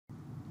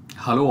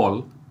Hello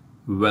all,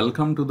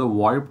 welcome to the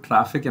VoIP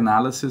Traffic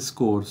Analysis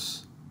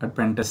course at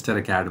Pentester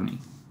Academy.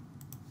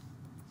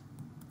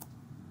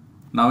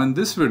 Now in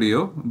this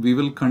video, we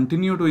will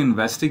continue to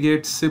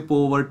investigate SIP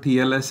over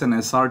TLS and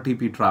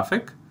srtp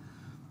traffic,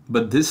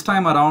 but this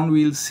time around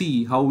we'll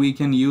see how we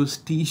can use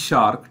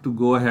tshark to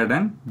go ahead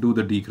and do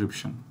the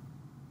decryption.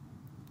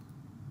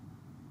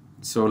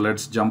 So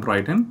let's jump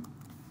right in.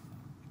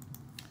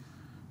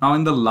 Now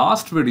in the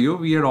last video,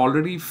 we had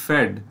already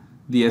fed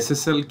the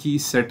SSL key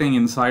setting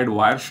inside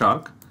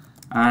Wireshark,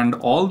 and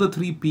all the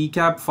three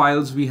PCAP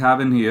files we have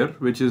in here,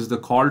 which is the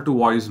call to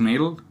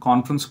voicemail,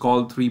 conference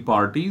call 3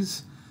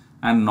 parties,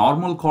 and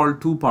normal call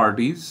 2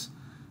 parties,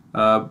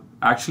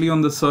 actually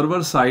on the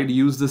server side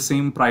use the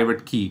same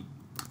private key.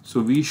 So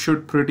we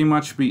should pretty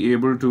much be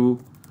able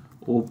to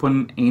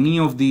open any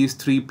of these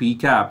 3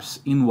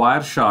 PCAPs in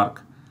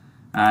Wireshark,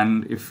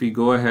 and if we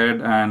go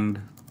ahead and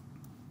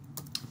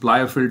apply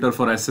a filter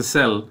for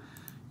SSL,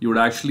 you would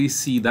actually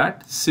see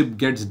that SIP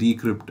gets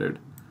decrypted.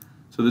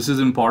 So this is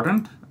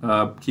important.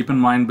 Keep in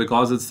mind,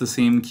 because it's the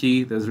same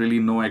key, there's really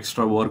no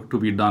extra work to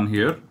be done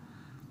here.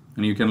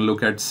 And you can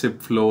look at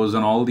SIP flows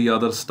and all the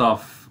other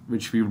stuff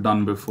which we've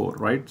done before,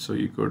 right? So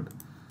you could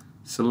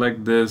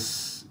select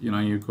this,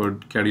 you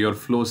could get your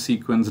flow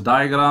sequence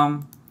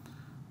diagram,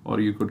 or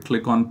you could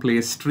click on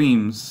play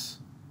streams,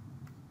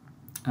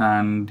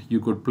 and you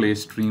could play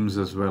streams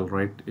as well,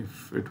 right?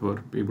 If it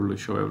were able to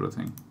show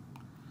everything.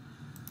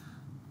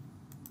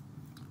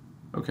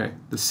 Okay,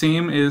 the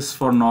same is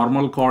for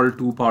normal call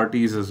 2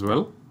 parties as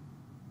well.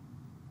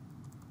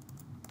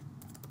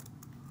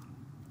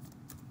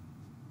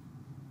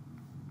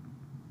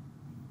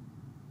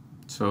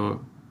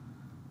 So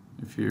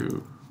if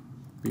you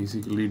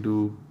basically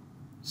do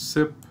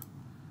SIP,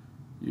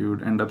 you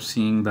would end up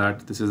seeing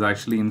that this is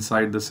actually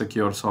inside the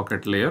secure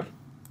socket layer.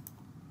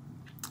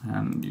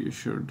 And you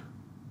should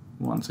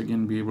once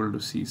again be able to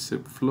see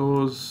SIP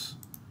flows,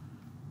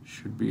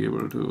 should be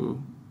able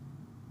to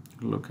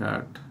look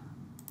at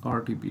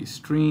RTP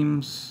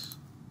streams.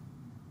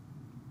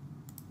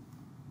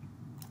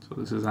 So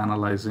this is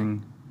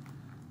analyzing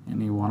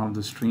any one of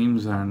the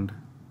streams, and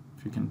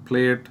if you can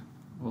play it,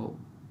 well,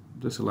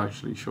 this will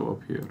actually show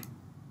up here.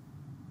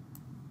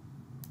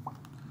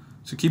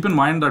 So keep in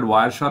mind that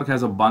Wireshark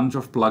has a bunch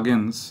of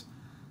plugins,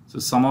 so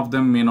some of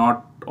them may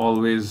not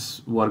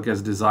always work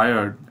as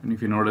desired, and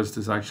if you notice,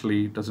 this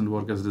actually doesn't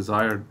work as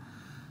desired.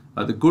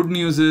 The good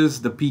news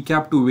is the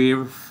PCAP to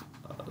wave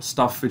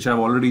stuff which I've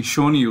already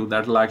shown you,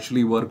 that will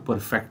actually work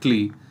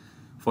perfectly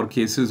for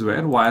cases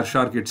where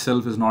Wireshark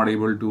itself is not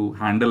able to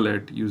handle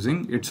it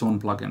using its own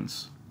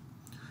plugins.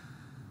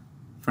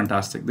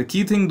 Fantastic. The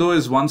key thing though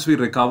is once we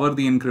recover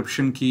the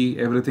encryption key,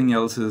 everything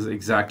else is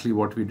exactly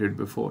what we did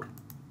before.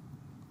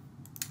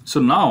 So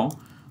now,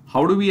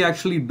 how do we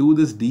actually do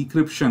this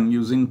decryption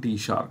using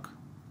tshark?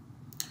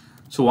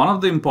 So one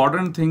of the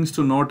important things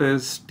to note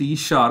is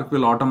tshark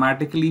will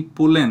automatically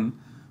pull in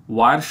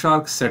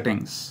Wireshark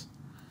settings.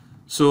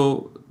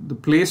 So the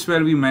place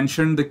where we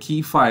mentioned the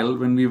key file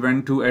when we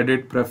went to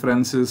edit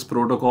preferences,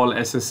 protocol,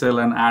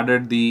 SSL, and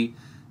added the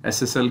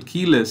SSL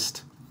key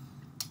list,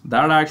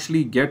 that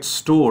actually gets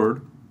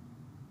stored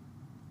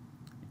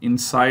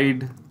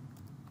inside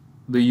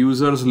the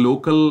user's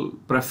local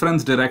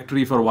preference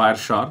directory for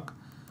Wireshark.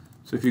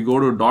 So if you go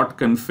to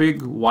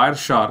 .config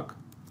Wireshark,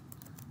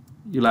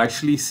 you'll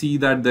actually see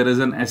that there is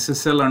an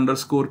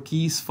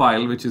SSL_keys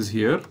file which is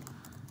here.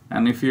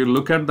 And if you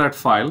look at that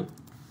file,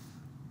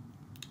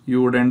 you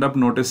would end up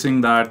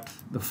noticing that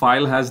the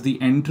file has the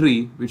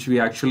entry which we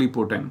actually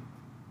put in,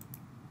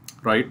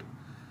 right?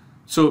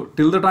 So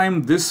till the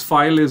time this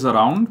file is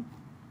around,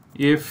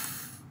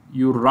 if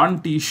you run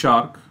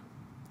tshark,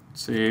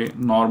 say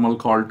normal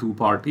call 2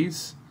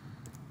 parties,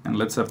 and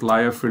let's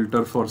apply a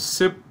filter for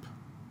SIP,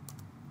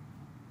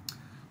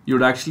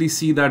 you'd actually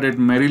see that it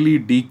merrily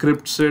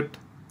decrypts it.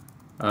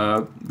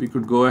 We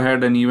could go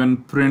ahead and even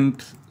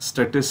print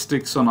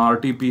statistics on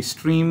RTP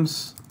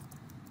streams,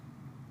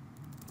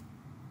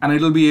 and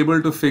it'll be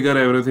able to figure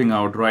everything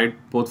out, right?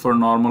 Both for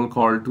normal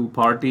call 2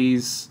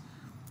 parties.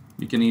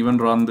 You can even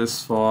run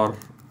this for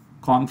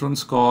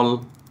conference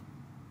call,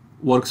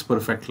 works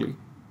perfectly.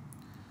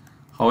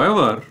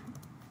 However,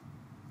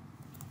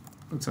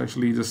 let's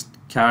actually just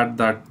cat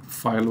that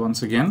file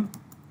once again.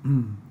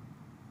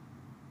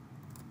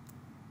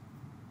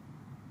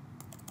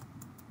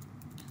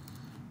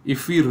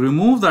 If we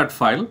remove that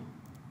file,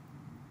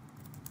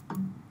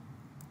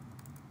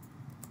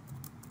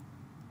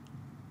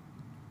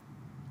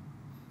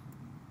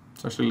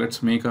 so actually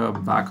let's make a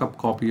backup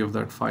copy of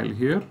that file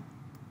here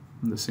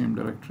in the same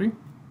directory.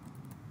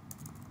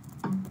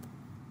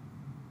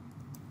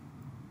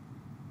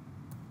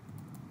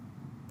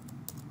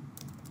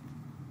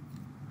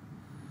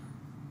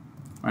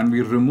 And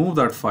we remove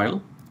that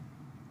file.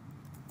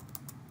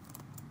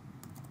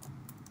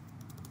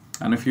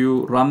 And if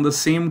you run the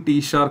same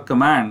tshark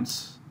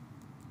commands,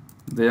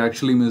 they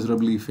actually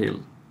miserably fail,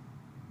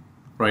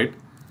 right?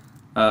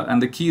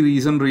 And the key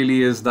reason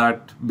really is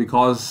that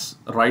because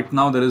right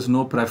now there is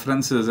no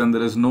preferences and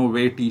there is no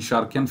way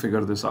tshark can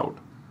figure this out.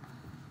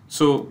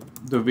 So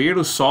the way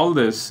to solve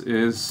this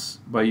is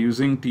by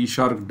using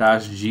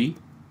tshark-g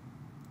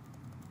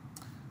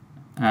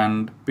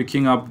and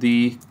picking up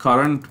the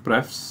current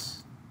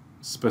prefs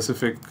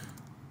specific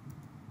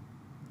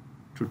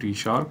to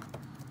tshark.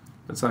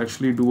 Let's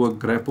actually do a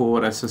grep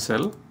over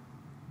SSL.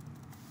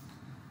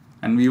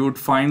 And we would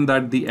find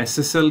that the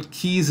SSL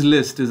keys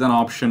list is an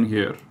option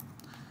here.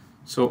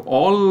 So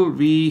all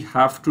we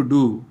have to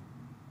do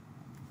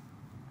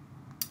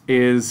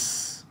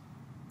is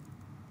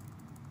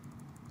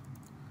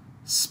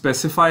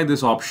specify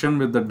this option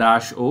with the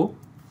 -o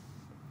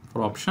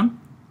for option,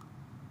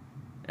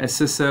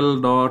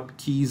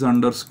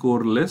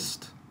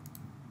 ssl.keys_list,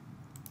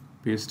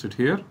 paste it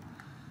here,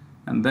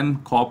 and then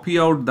copy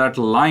out that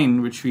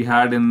line which we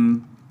had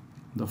in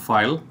the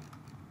file.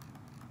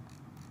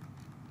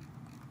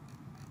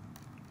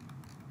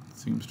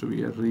 Seems to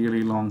be a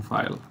really long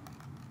file.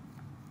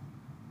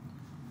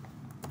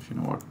 You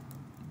know what?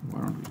 Why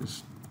don't we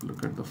just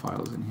look at the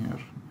files in here?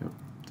 Yep,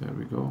 there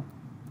we go.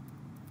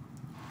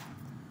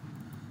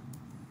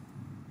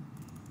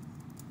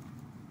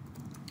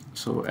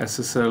 So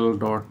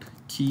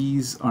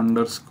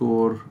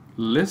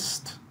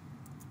ssl.keys_list.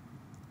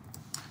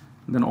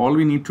 Then all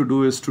we need to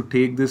do is to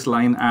take this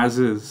line as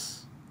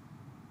is,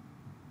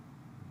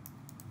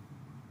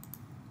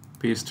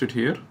 paste it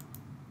here,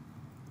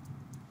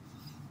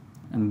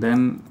 and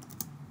then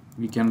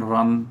we can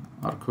run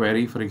our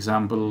query, for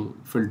example,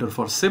 filter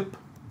for SIP,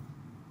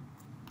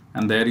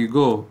 and there you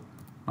go.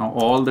 Now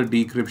all the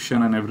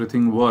decryption and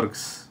everything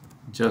works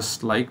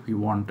just like we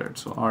wanted.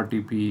 So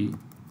RTP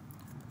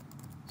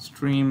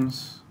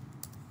streams,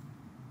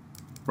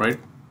 right?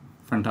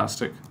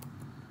 Fantastic.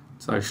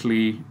 Let's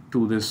actually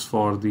do this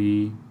for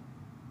the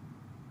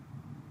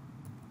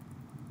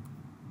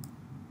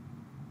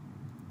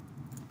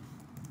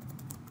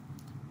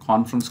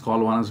conference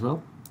call one as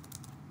well.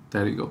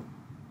 There you go.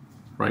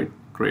 Right?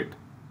 Great.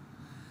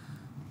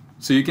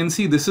 So you can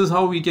see this is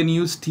how we can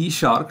use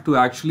tshark to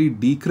actually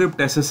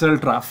decrypt SSL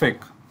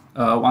traffic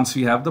once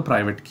we have the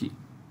private key.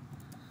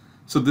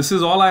 So this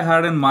is all I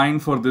had in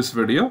mind for this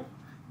video.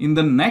 In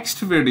the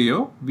next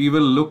video, we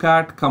will look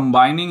at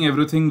combining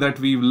everything that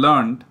we've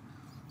learned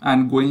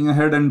and going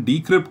ahead and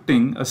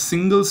decrypting a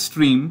single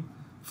stream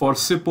for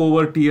SIP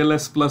over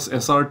TLS plus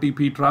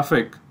srtp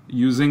traffic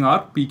using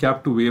our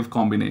PCAP to wave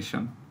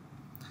combination.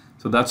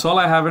 So that's all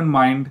I have in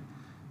mind.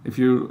 If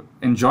you're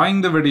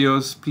enjoying the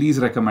videos, please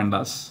recommend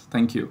us.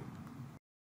 Thank you.